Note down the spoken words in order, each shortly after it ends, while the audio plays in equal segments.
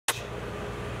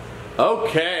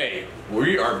Okay,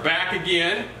 we are back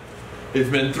again. It's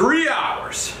been 3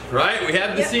 hours, right? We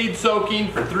had the seed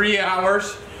soaking for 3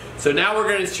 hours. So now we're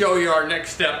going to show you our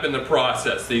next step in the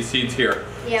process, these seeds here.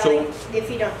 Yeah, so, like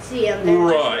if you don't see them, they're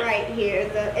just right here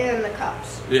in the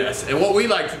cups. Yes, and what we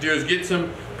like to do is get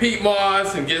some peat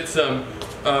moss and get some...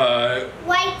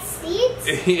 white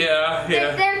seeds? Yeah.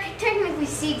 They're technically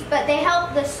seeds, but they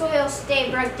help the soil stay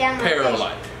broke down.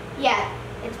 Perlite. Yeah,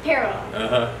 it's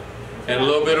perlite. And a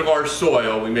little bit of our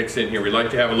soil we mix in here. We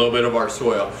like to have a little bit of our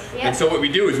soil. Yep. And so what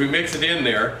we do is we mix it in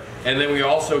there, and then we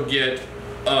also get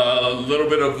a little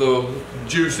bit of the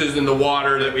juices in the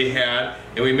water that we had,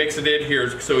 and we mix it in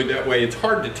here so that way it's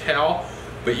hard to tell,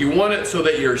 but you want it so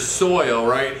that your soil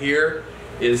right here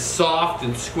is soft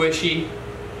and squishy.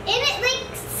 And it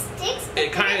like sticks.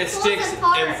 It kind of sticks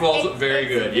and falls very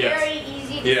good. Yes. Very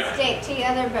easy to stick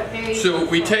together, but very. So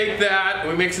we take that,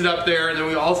 we mix it up there, and then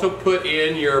we also put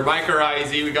in your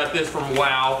mycorrhizae. We got this from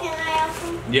Wow. Can I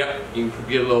also? Yep, you can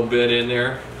get a little bit in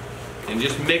there. And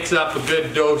just mix up a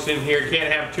good dose in here.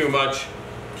 Can't have too much.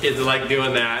 Kids like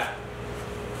doing that.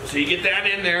 So you get that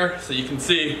in there so you can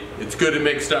see it's good and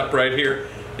mixed up right here.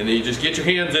 And then you just get your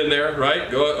hands in there, right?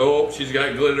 Go, oh, she's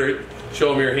got glitter. Show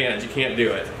them your hands. You can't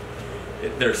do it.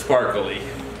 They're sparkly.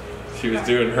 She was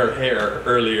doing her hair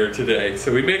earlier today.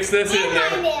 So we mix this in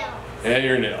there. And my nails. And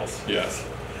your nails, yes.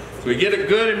 So we get it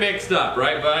good and mixed up,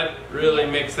 right, bud? Really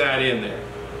mix that in there.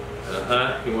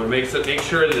 You want to make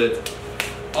sure that it's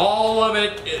all of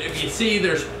it. If you see,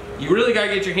 you really got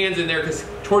to get your hands in there because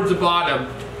towards the bottom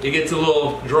it gets a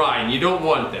little dry and you don't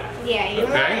want that. Yeah, you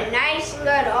want it nice and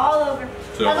good all over.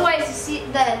 So, otherwise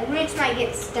the roots might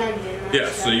get stunned in that.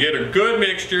 Yes, so you get a good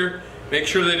mixture. Make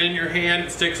sure that in your hand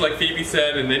it sticks like Phoebe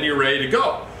said, and then you're ready to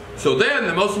go. So then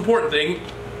the most important thing,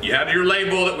 you have your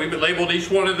label that we've labeled each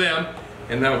one of them,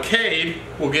 and now Cade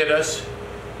will get us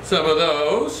some of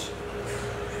those.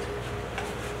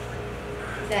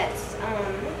 That's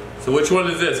So which one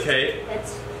is this, Kate?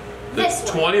 That's this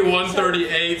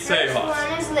 2138 Seahawks. This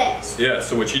one is this. Yeah,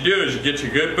 so what you do is you get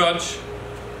your good bunch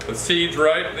of seeds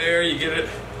right there. You get it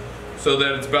so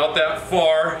that it's about that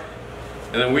far.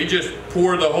 And then we just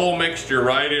pour the whole mixture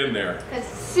right in there. It's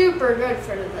super good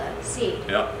for the seed.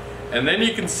 Yep. And then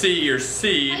you can see your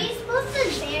seed. Are you supposed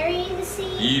to bury the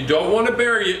seed? You don't want to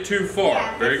bury it too far.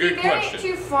 Yeah, very good question. If you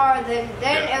bury it too far, then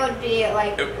it would be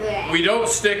like that. We don't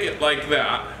stick it like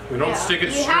that. We don't stick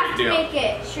it straight down. You have to make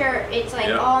it sure it's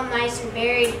like all nice and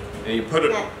buried. And you put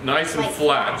it nice and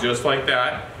flat, just like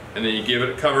that. And then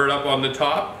you cover it up on the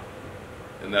top.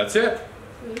 And that's it.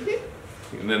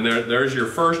 And then there's your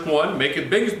first one. Make it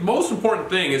big. Most important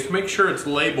thing is make sure it's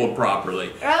labeled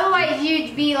properly. Otherwise,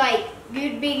 you'd be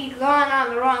going on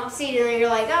the wrong seed, and then you're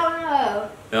like, oh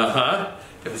no.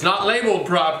 If it's not labeled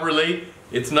properly,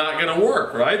 it's not going to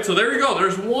work, right? So there you go.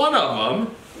 There's one of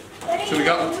them. So we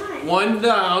got one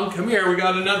down. Come here. We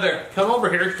got another. Come over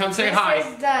here. Come say hi.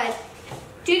 This is the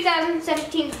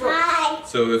 2017 book. Hi.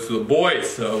 So this is the boys.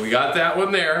 So we got that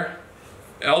one there.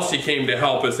 Elsie came to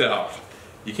help us out.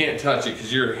 You can't touch it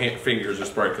because your fingers are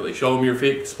sparkly. Show them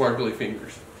your sparkly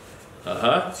fingers.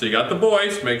 So you got the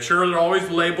boys. Make sure they're always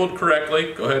labeled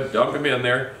correctly. Go ahead, dump them in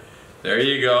there. There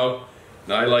you go.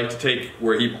 Now I like to take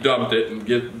where he dumped it and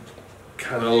get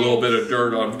kind of a little bit of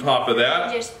dirt on top of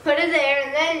that. Just put it there,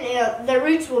 and then the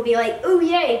roots will be like, oh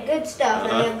yay, good stuff,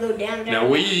 and they'll go down. Now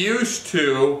we used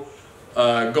to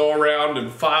go around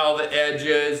and file the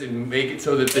edges and make it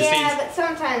so that the seeds... Yeah, but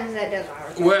sometimes that doesn't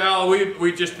work. Well,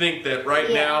 we just think that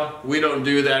now we don't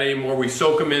do that anymore. We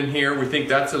soak them in here. We think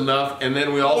that's enough. And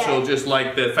then we also just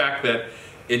like the fact that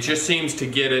it just seems to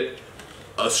get it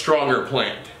a stronger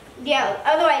plant. Yeah,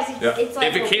 otherwise it's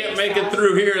like if it can't make it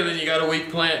through here, then you got a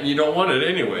weak plant and you don't want it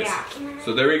anyways. Yeah.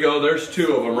 So there we go. There's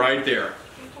two of them right there.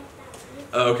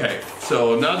 Okay,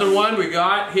 so another one we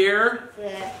got here.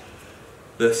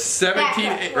 The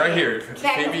 17, right here.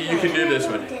 Maybe you can do this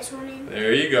one.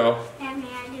 There you go.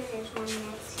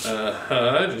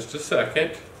 Just a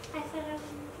second.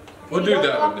 We'll do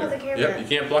that one there. Yep, you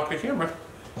can't block the camera.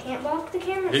 Can't block the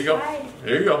camera. Here you go.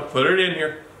 There you go. Put it in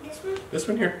here. This one? This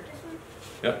one here.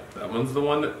 Yep, that one's the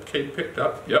one that Kate picked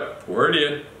up. Yep, pour it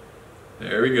in.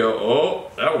 There we go. Oh,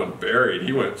 that one buried.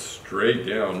 He went straight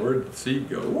down. Where'd the seed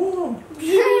go? Whoa.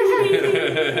 Yeah,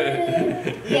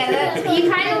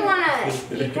 you kind of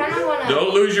wanna.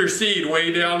 Don't lose your seed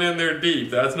way down in there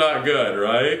deep. That's not good,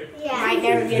 right? Yeah. Might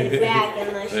never get it back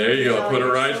unless. There you go. Put it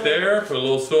right there. Put a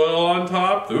little soil on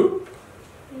top. Oop.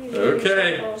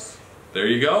 Okay. There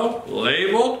you go.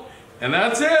 Labeled. And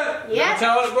that's it. Yeah. That's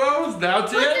how it goes.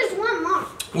 That's it. There's one more.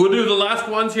 We'll do the last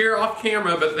ones here off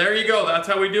camera, but there you go. That's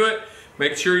how we do it.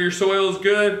 Make sure your soil is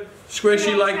good.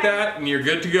 squishy like that, and you're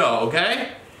good to go, okay?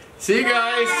 See you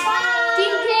guys.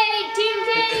 Team Kate, Team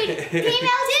Kate.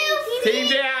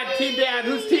 Team Dad,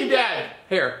 who's Team Dad?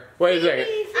 Here, wait a second.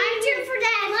 I'm cheering for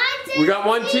Dad. We got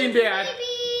one Team Dad,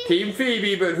 Team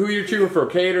Phoebe, but who you cheering for,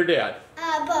 Kate or Dad?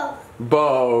 Both.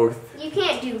 Both. You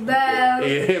can't do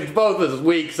both. Both is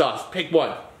weak sauce. Pick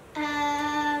one.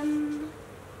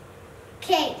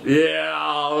 Kate. Yeah,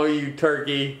 oh, you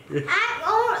turkey.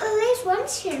 At least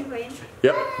one's cheering for him.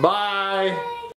 Yep, bye.